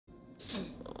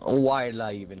Why did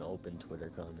I even open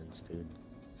Twitter comments, dude?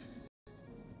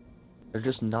 They're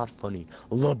just not funny.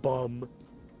 La bum.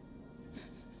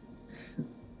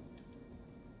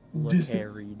 La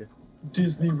carried.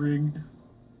 Disney ring.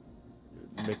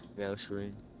 Mickey Mouse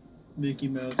ring. Mickey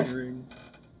Mouse ring.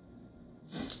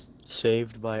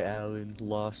 Saved by Allen,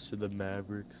 lost to the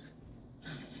Mavericks.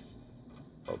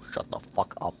 Oh, shut the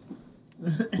fuck up.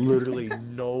 Literally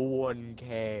no one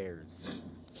cares.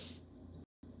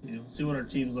 Yeah, see what our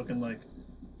team's looking like.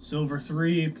 Silver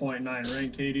 3, 0.9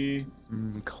 rank KD.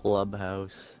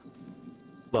 Clubhouse.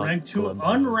 Rank 2,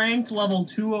 unranked level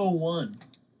 201.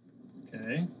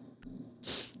 Okay.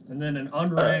 And then an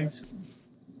unranked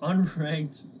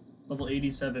level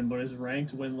 87, but his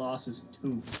ranked win-loss is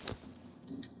 2.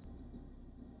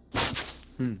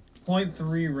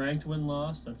 0.3 ranked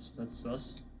win-loss, that's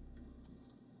sus.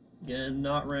 Again,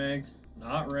 not ranked,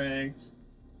 not ranked,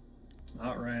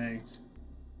 not ranked,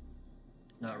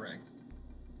 not ranked.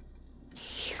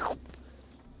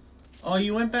 Oh,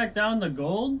 you went back down to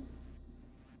gold?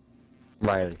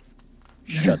 Riley,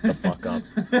 shut the fuck up.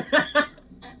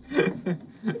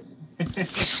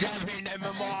 7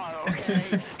 MMR,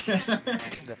 okay?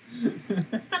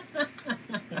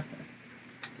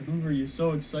 Hoover, you're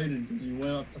so excited because you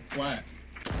went up to flat.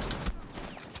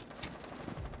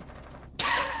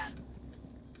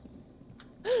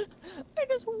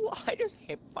 I just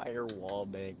hip fire wall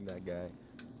bang that guy.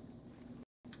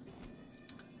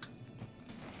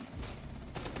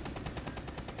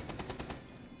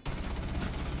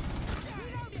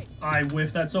 I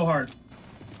whiffed that so hard.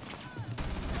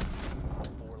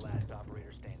 4 last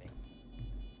operator standing.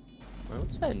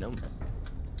 What's that number?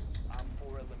 Op 4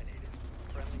 eliminated.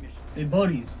 Friendly mission. Hey,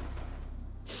 buddies.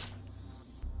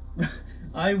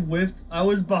 I whiffed. I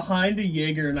was behind a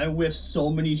Jaeger and I whiffed so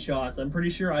many shots. I'm pretty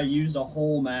sure I used a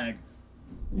whole mag.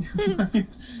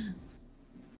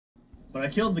 But I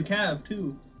killed the Cav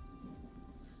too.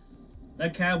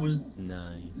 That Cav was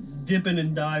nice. Dipping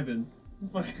and diving.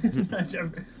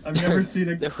 I've never seen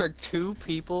a. There were 2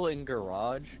 people in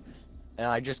garage, and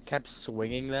I just kept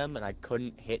swinging them, and I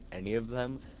couldn't hit any of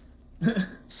them.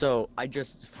 So I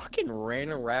just fucking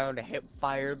ran around, hip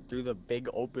fired through the big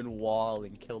open wall,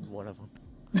 and killed one of them.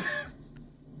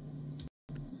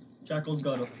 Jackal's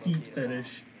got a feet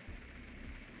fetish.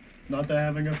 Not that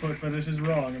having a foot fetish is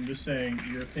wrong. I'm just saying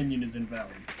your opinion is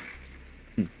invalid.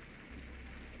 If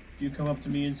you come up to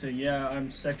me and say, "Yeah, I'm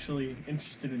sexually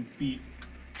interested in feet,"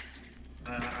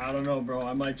 I don't know, bro.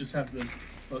 I might just have to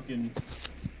fucking.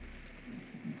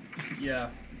 Yeah.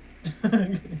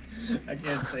 I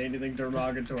can't say anything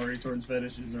derogatory towards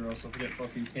fetishes or else I'll get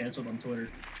fucking canceled on Twitter.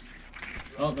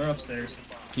 Oh, they're upstairs.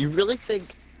 Do you really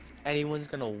think anyone's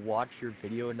gonna watch your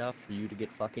video enough for you to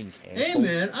get fucking canceled? Hey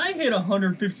man, I hit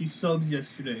 150 subs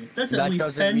yesterday. That's at least 10. That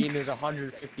doesn't mean there's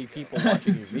 150 people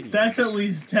watching your video. That's at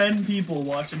least 10 people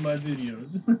watching my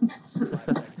videos.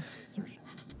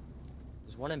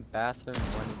 There's one in bathroom,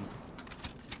 one in...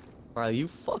 Bro, you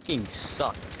fucking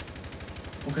suck.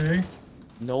 Okay.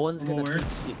 No one's gonna peek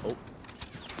CC. Oh.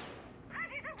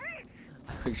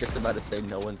 I was just about to say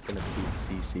no one's gonna peek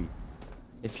CC.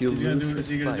 If you lose is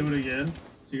he gonna do it again?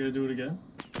 Is he gonna do it again?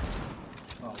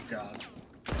 Oh god.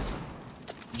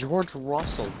 George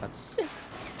Russell got 6.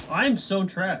 I'm so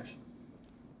trash.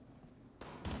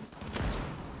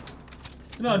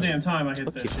 It's about damn time I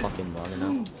hit that shit. Fucking long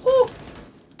enough. Oh.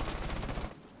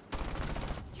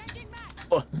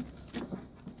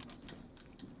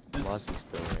 Mozzie's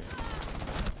still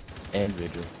there. And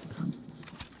Vigil.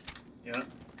 Yeah.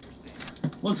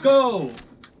 Let's go!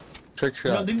 Trick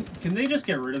shot. You know, can they just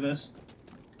get rid of this?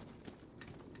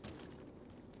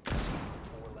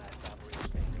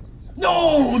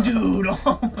 No, dude!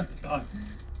 Oh my god.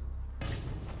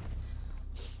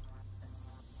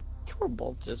 You were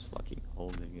both just fucking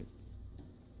holding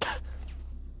it.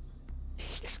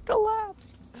 He just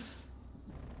collapsed.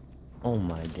 Oh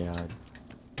my god.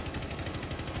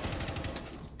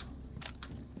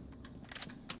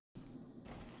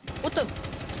 What the?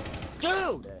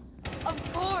 Dude!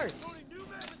 Of course!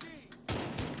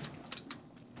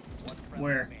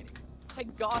 Where? I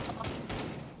got off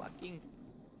the fucking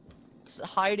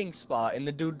hiding spot and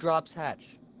the dude drops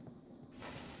hatch.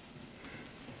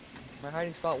 My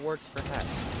hiding spot works for hatch.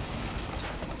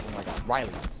 Oh my god, Riley.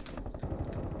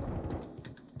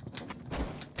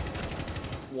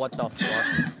 What the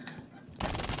fuck?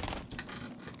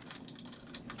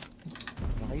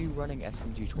 Why are you running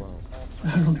SMG-12? I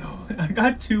don't know. I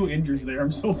got 2 injuries there.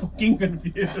 I'm so fucking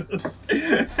confused.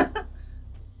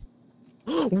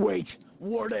 Wait!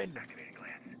 Warden!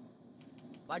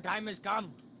 My time has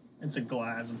come! It's a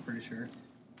glass, I'm pretty sure.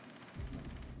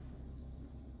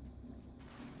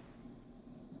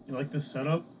 You like this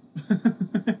setup?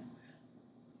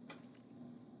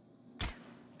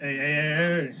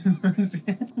 Hey.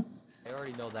 I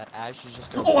already know that Ash is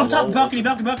just gonna Oh, up blow top! Balcony!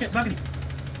 open- Balcony!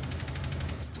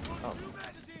 Oh.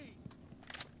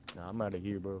 Nah, I'm out of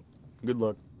here, bro. Good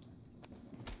luck.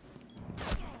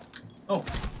 Oh,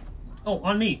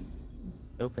 on me.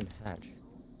 Open hatch.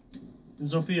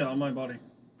 Zofia on my body.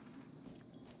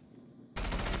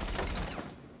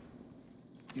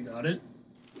 You got it.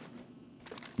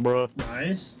 Bruh.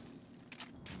 Nice.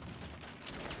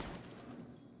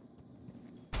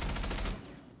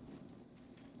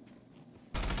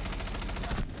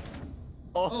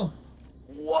 Oh.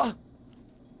 What?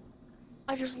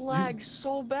 I just lagged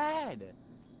so bad.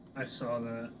 I saw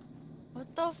that.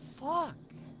 What the fuck?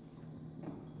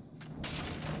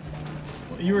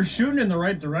 Well, you were shooting in the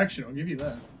right direction, I'll give you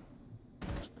that.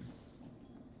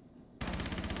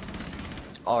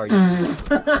 Are you? Were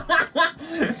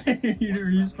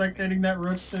you spectating that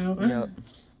rook too? Yep.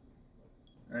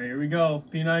 Alright, here we go.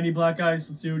 P90 Black Ice,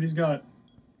 let's see what he's got.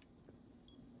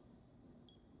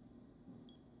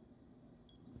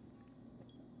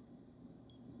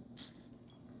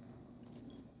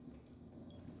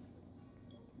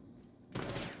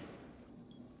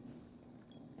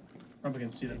 Probably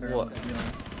can see the barrel. What? Bomb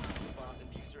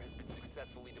diffuser has been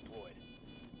successfully deployed.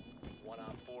 1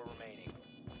 on 4 remaining.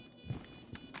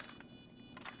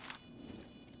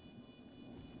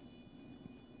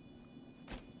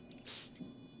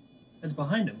 It's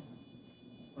behind him.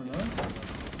 Oh no?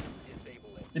 Disable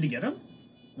it. Did he get him?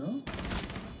 No?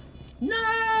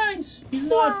 Nice! He's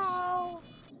nuts!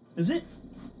 Is it?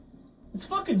 It's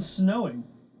fucking snowing.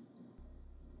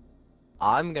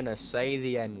 I'm gonna say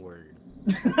the N-word.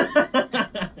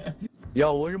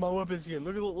 Yo, look at my weapon skin.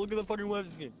 Look at the fucking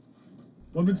weapon skin.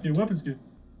 Weapon skin.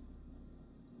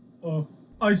 Oh,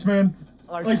 Iceman!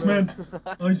 Iceman.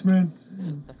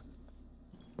 Iceman!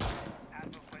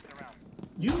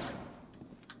 You?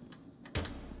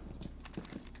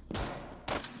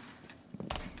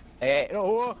 Hey,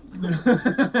 no.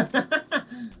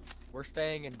 We're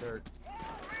staying in dirt.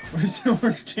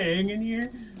 We're staying in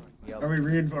here? Yep. Are we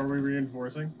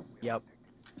reinforcing? Yep.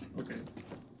 Okay.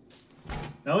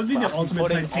 That would be the I'm ultimate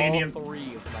putting titanium. all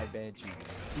 3 of my banshees.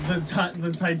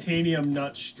 The titanium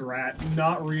nut strat,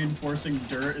 not reinforcing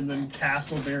dirt and then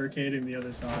castle barricading the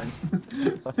other side. 10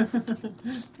 seconds.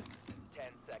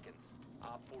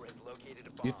 Op 4 has located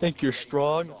a bomb. You think you're Ready for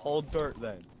strong? assault. Hold dirt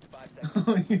then. 5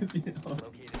 seconds. You know, Located a bomb.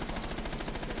 what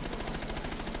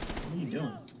are you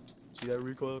doing? See that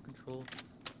recoil control?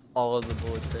 All of the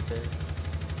bullets right there.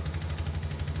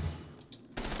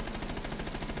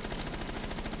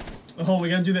 Oh, we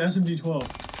gotta do the SMG-12.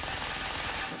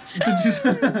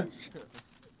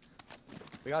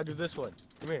 We gotta do this one.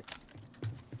 Come here.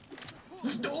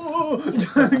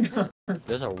 Oh,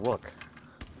 There's a rook.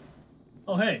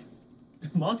 oh, hey.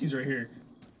 Monty's right here.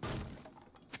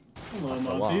 Hello, Not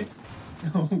for Monty.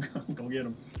 Oh, go get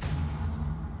him.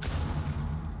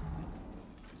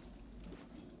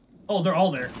 Oh, they're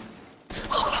all there.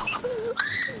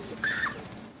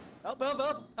 Help!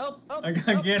 I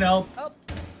gotta get help. Help!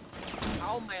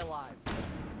 How am I alive?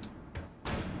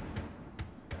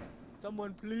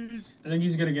 Someone please. I think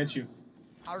he's gonna get you.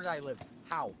 How did I live?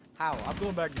 How? I'm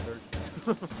going back to dirt.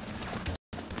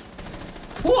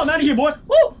 Woo, I'm out of here, boy.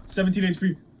 Woo! 17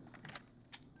 HP.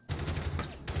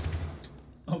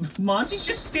 Oh, Monty's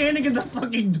just standing in the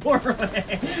fucking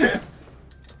doorway.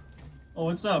 Oh,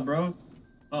 what's up, bro?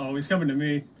 Uh-oh, he's coming to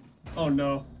me. Oh,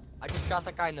 no. I just shot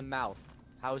that guy in the mouth.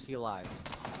 How is he alive?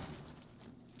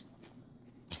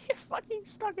 You're fucking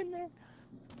stuck in there.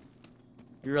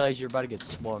 You realize you're about to get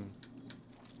swung.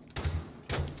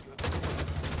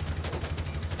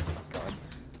 God.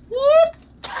 Whoop!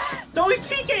 No, he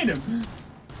TK'd him!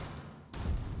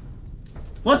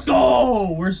 Let's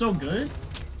go! We're so good.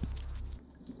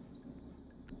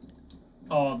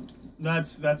 Oh,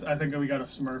 that's, I think we got a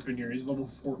Smurf in here. He's level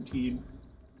 14.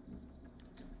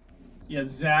 Yeah,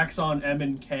 Zach's on M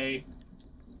and K.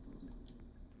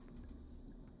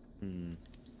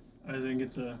 I think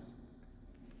it's a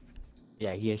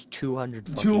Yeah, he has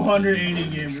 280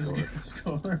 280 games score.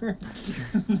 score.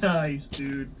 Nice,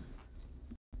 dude.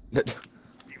 Oh,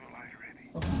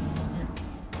 here.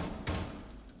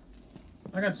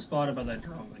 I got spotted by that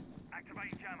drone. 10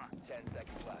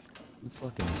 seconds left. You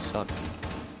fucking suck.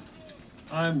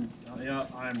 I'm getting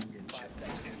 5 shit.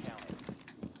 seconds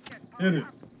counting.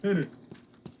 Hit it.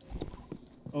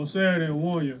 Oh, say I didn't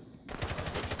warn you.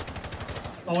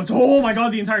 Oh my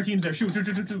god, the entire team's there. Shoot.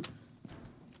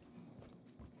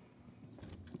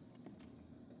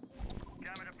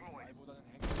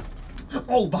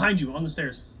 Oh, behind you, on the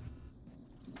stairs.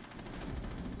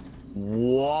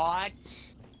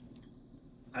 What?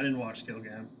 I didn't watch Kill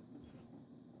Game.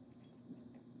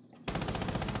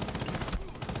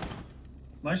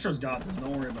 Maestro's got this,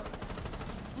 don't worry about it.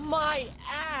 My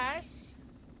ass?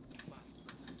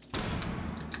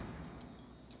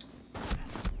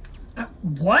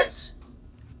 What?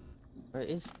 What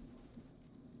is...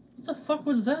 What the fuck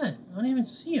was that? I don't even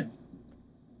see him.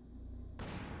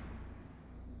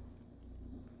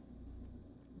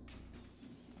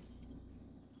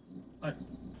 I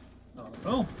don't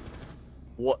know.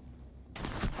 What?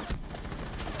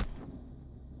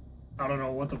 I don't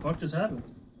know what the fuck just happened.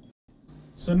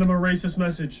 Send him a racist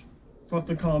message. Fuck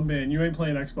the comm ban. You ain't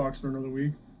playing Xbox for another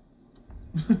week.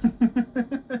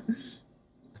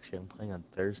 Actually, I'm playing on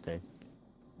Thursday.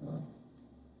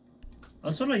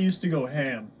 That's when I used to go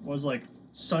ham. Was like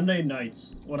Sunday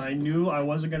nights when I knew I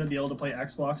wasn't gonna be able to play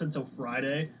Xbox until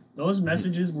Friday. Those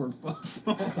messages were.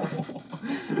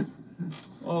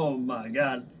 Oh my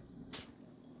god.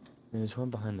 There's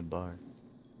one behind the bar.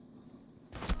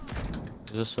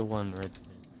 There's also one right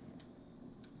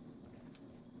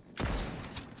there.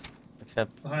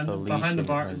 Except Behind the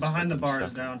bar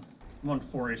is down. I'm on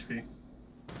 4 HP.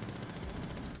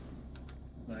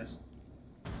 Nice.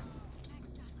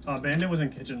 Bandit was in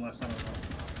kitchen last time I was on.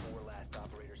 4 last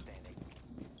operator standing.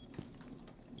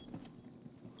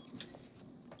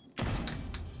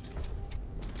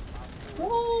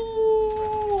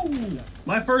 Woo!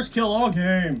 My first kill all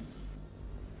game.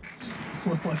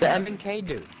 The M&K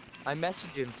dude. I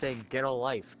messaged him saying, get a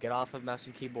life, get off of mouse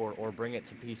and keyboard, or bring it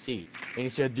to PC. And he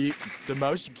said, the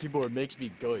mouse and keyboard makes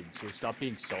me good, so stop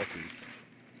being salty.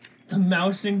 The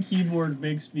mouse and keyboard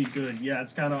makes me good. Yeah,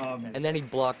 it's kind of obvious. And then he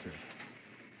blocked me.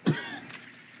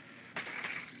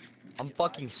 I'm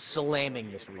fucking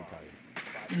slamming this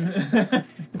retard.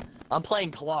 I'm playing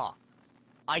Claw.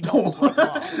 I don't play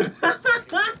Claw.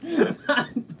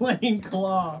 I'm playing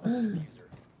Claw.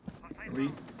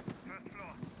 Wait.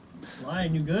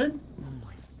 Lion, you good? Oh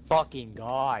my fucking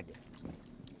god.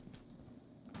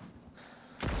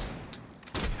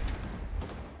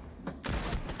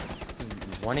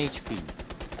 One HP.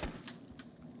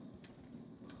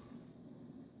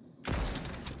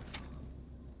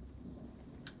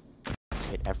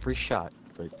 Hit every shot,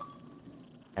 but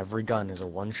every gun is a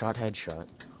one-shot headshot.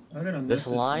 I'm gonna This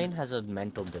miss line has a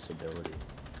mental disability.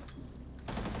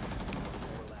 4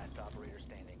 last operator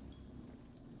standing.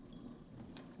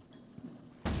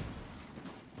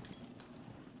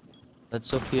 That's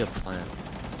Sophia plant.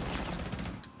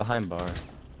 Behind bar.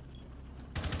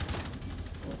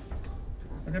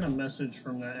 I got a message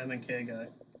from that M&K guy.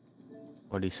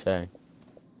 What'd he say?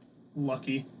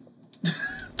 Lucky.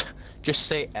 Just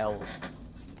say L.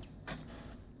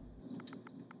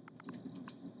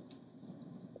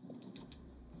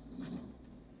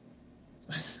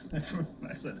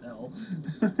 I said L.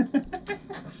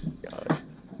 God.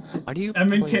 Why do you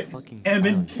M&K, play a fucking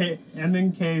M&K,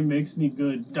 M&K makes me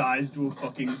good. Dies to a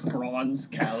fucking bronze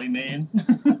Cali man.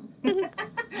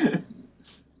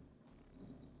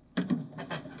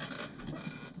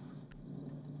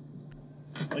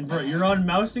 Like, bro, you're on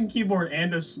mouse and keyboard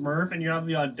and a Smurf, and you have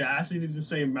the audacity to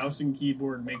say mouse and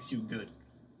keyboard makes you good.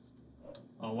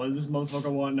 Oh, what does this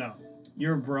motherfucker want now?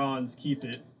 You're bronze, keep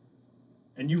it.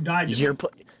 And you died. You're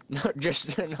no,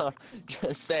 just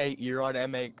say you're on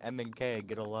M&K,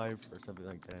 get alive or something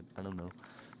like that. I don't know.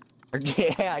 Or,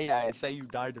 yeah, say you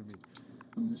died to me.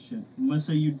 This shit. I'm gonna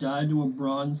say you died to a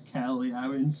bronze Cali. I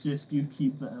would insist you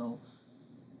keep the L.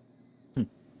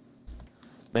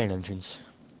 Main engines.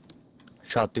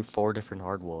 Shot through 4 different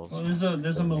hard walls. Well, there's a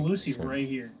Doesn't make Melusi sense. right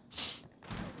here.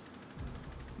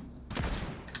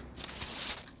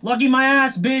 Lucky my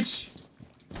ass, bitch!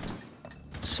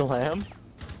 Slam?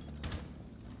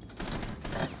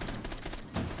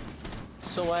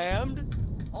 Slammed?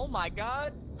 Oh my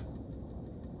god!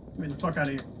 Get me the fuck out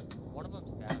of here. One of them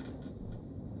stabbed.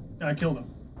 I killed him.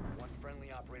 1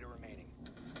 friendly operator remaining.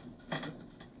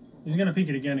 He's gonna peek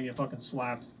it again and get fucking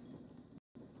slapped.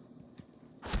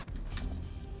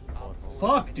 Op 4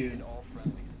 Fuck, dude. all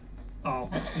friendlies. Oh,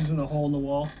 he's in the hole in the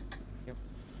wall. Yep.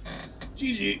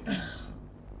 GG.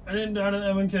 I didn't die to the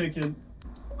M&K kid.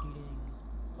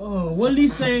 Oh, what did he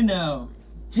say now?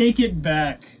 Take it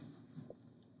back.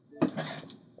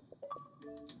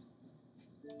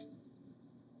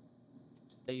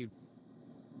 Say you.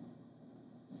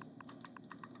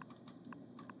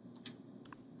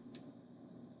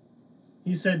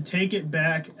 He said, take it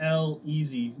back, L,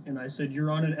 easy. And I said,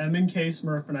 you're on an M&K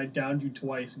Smurf and I downed you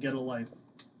twice. Get a life.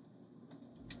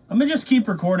 I'm gonna just keep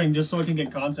recording just so I can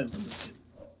get content from this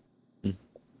kid.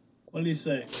 What did he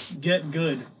say? Get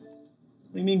good.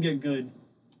 What do you mean get good?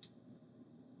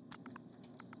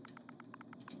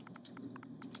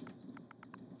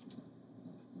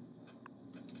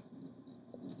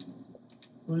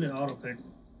 Split auto pick.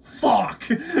 Fuck!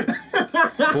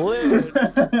 Split.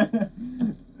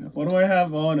 What do I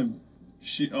have on him?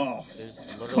 Oh,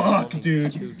 There's literally fuck, only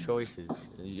dude. 2 choices.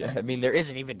 I mean, there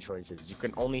isn't even choices. You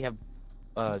can only have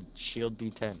shield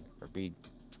B10 or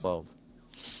B12.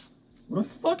 What a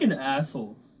fucking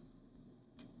asshole.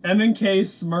 M&K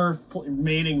Smurf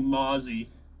mating Mozzie,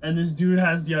 and this dude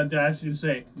has the audacity to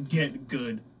say, "Get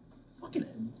good." Fucking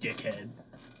dickhead.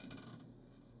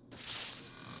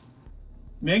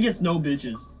 Man gets no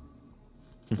bitches.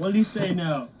 What did he say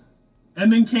now?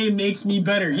 M&K makes me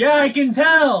better. Yeah, I can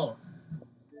tell!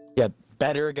 Yeah,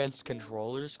 better against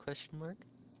controllers? Question mark.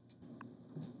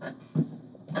 Well,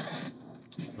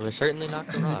 they're certainly not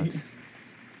Garage.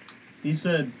 He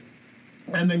said,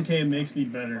 M&K makes me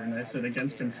better, and I said,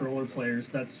 against controller players,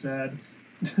 that's sad.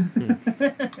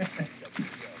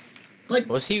 Like,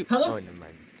 Was he? how the, Oh, never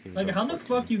mind. He was like, on how the 14.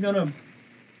 fuck you gonna...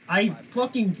 I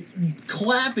fucking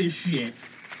clap his shit,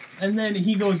 and then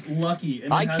he goes lucky,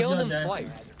 and I has killed the him audacity.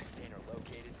 twice.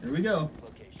 Here we go.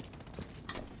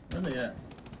 Where they at?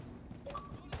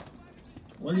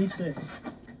 What did he say?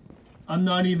 I'm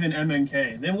not even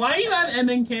M&K. Then why do you have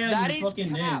M&K on That your is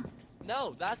fucking cap. name?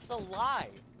 No, that's a lie.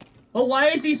 But why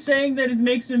is he saying that it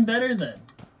makes him better then?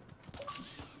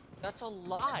 That's a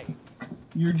lie.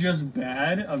 You're just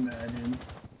bad? Imagine.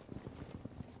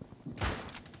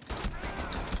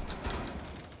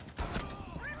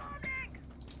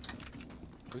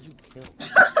 Who'd you kill?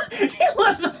 He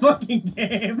left the fucking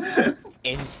game.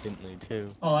 Instantly,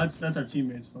 too. Oh, that's our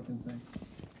teammate's fucking thing.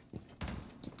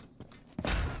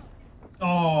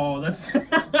 Oh, that's. I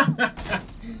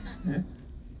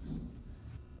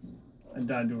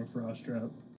died to a frost trap.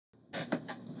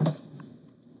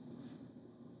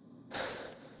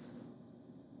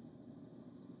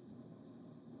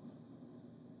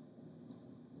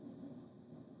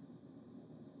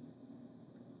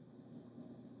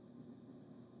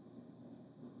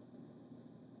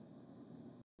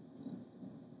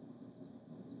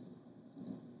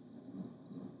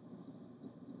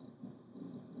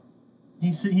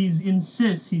 He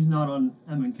insists he's not on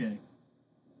M&K.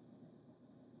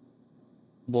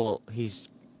 Well,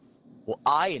 Well,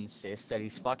 I insist that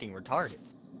he's fucking retarded.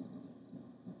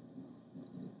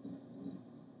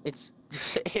 It's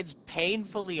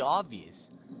painfully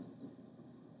obvious.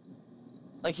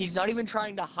 Like, he's not even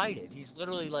trying to hide it. He's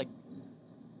literally like,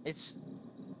 it's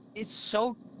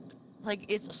so, like,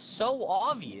 it's so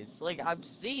obvious. Like, I've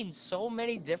seen so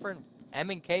many different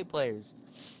M&K players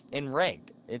in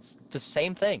ranked. It's the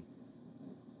same thing.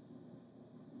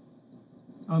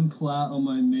 I'm plat on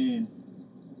my main.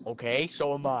 Okay,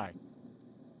 so am I.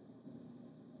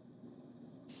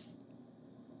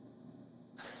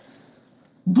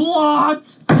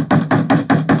 Blocked!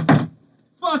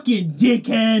 Fucking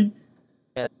dickhead!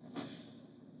 Yeah.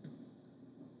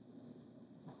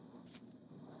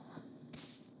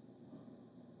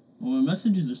 Well, my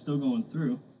messages are still going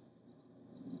through.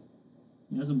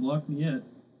 He hasn't blocked me yet.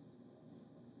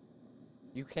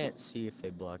 You can't see if they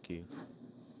block you.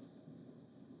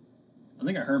 I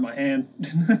think I hurt my hand.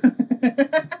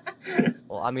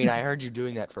 Well, I mean, I heard you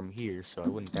doing that from here, so I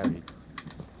wouldn't doubt it.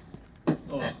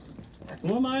 Oh.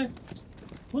 Who am I?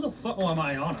 Who the fuck? Oh, I'm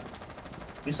Iona.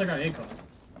 At least I got ACON.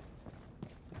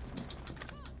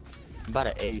 I'm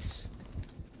about to ace.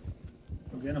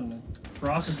 Go get him then.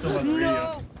 Frost is still by the radio.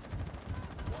 No!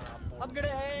 I'm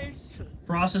gonna ace!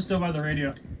 Frost is still by the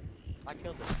radio. I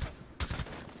killed him.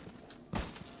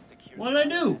 What did I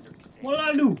do? What did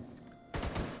I do?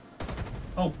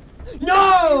 Oh.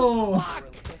 No! Fuck!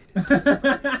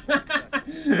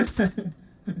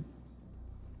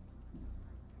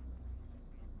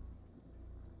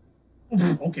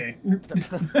 Okay.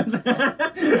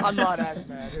 I'm not as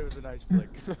mad. It was a nice flick.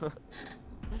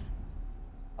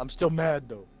 I'm still mad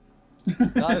though.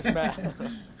 Not as mad.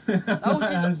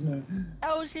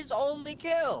 That was his only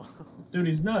kill. Dude,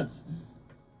 he's nuts.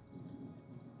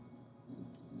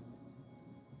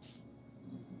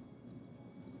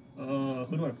 Who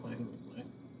do I play?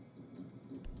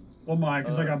 Oh my,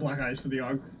 because I got black eyes for the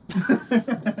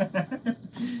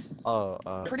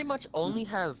AUG. Pretty much only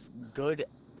have good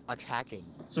attacking.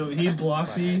 So he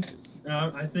blocked me.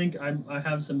 I think I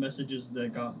have some messages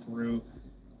that got through.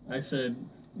 He said,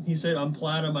 I'm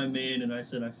plat on my main, and I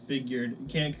said, I figured. You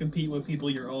can't compete with people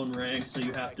your own rank, so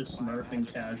you have to smurf and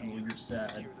casual, you're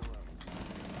sad.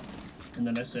 And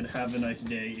then I said, have a nice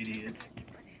day, idiot.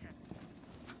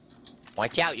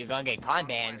 Watch out, you're gonna get con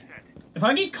banned. If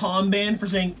I get con banned for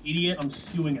saying idiot, I'm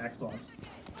suing Xbox.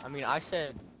 I mean, I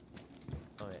said...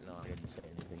 Oh wait, no, I didn't say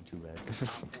anything too bad.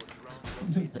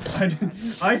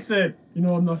 I said, you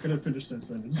know, I'm not gonna finish that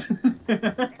sentence.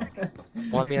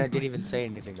 Well, I mean, I didn't even say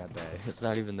anything that day. It's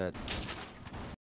not even that.